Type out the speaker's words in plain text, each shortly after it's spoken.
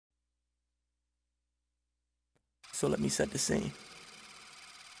So let me set the scene.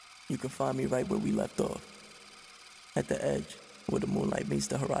 You can find me right where we left off, at the edge where the moonlight meets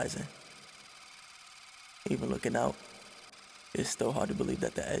the horizon. Even looking out, it's still hard to believe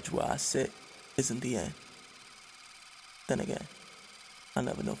that the edge where I sit isn't the end. Then again, I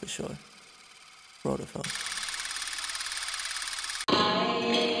never know for sure. Roadafel.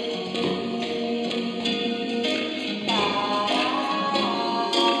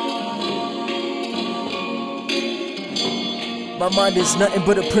 My mind is nothing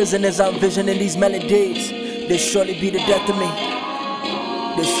but a prison as I'm visioning these melodies. This surely be the death of me.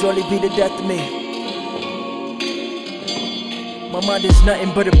 This surely be the death of me. My mind is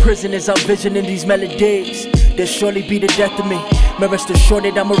nothing but a prison as I'm visioning these melodies. This surely be the death of me. May rest assured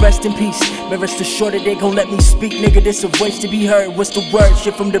that I'ma rest in peace. May rest assured that they gon' let me speak. Nigga, this a voice to be heard. What's the word?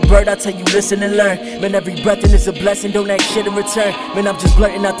 Shit from the bird, I tell you listen and learn. Man, every breath in is a blessing, don't act shit in return. Man, I'm just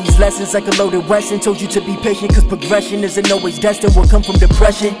blurting out these lessons like a loaded Wesson. Told you to be patient, cause progression isn't always destined. Will come from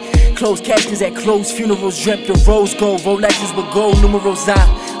depression. Closed caskets at closed funerals, dreamt of rose gold. Rolexes with gold numerals. I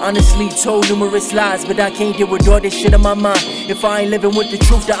honestly told numerous lies, but I can't deal with all this shit in my mind. If I ain't living with the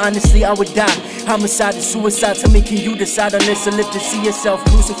truth, then honestly I would die. Homicide and suicide, tell me, can you decide on this or live to see yourself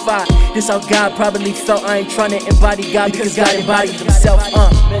crucified? This how God probably felt. I ain't trying to embody God because God embodied himself.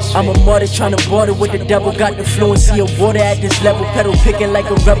 I'm a martyr trying to border with the devil. Got the fluency of water at this level. Pedal picking like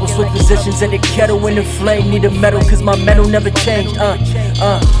a rebel. Switch positions in the kettle in the flame. Need a medal cause my metal never changed.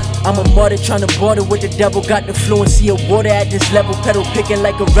 I'm a martyr trying to border with the devil. Got the fluency of water at this level. Pedal picking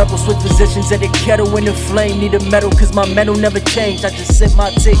like a rebel. Switch positions in the kettle in the flame. Need a medal cause my metal never changed. I just sip my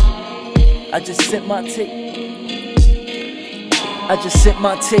tea. I just sip my tea. I just sip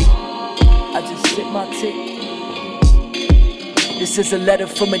my tea. I just sip my tea. This is a letter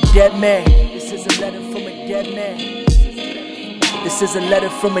from a dead man. This is a letter from a dead man. This is a letter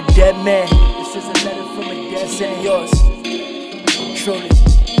from a dead man. This is a letter from a dead man. Yours truly.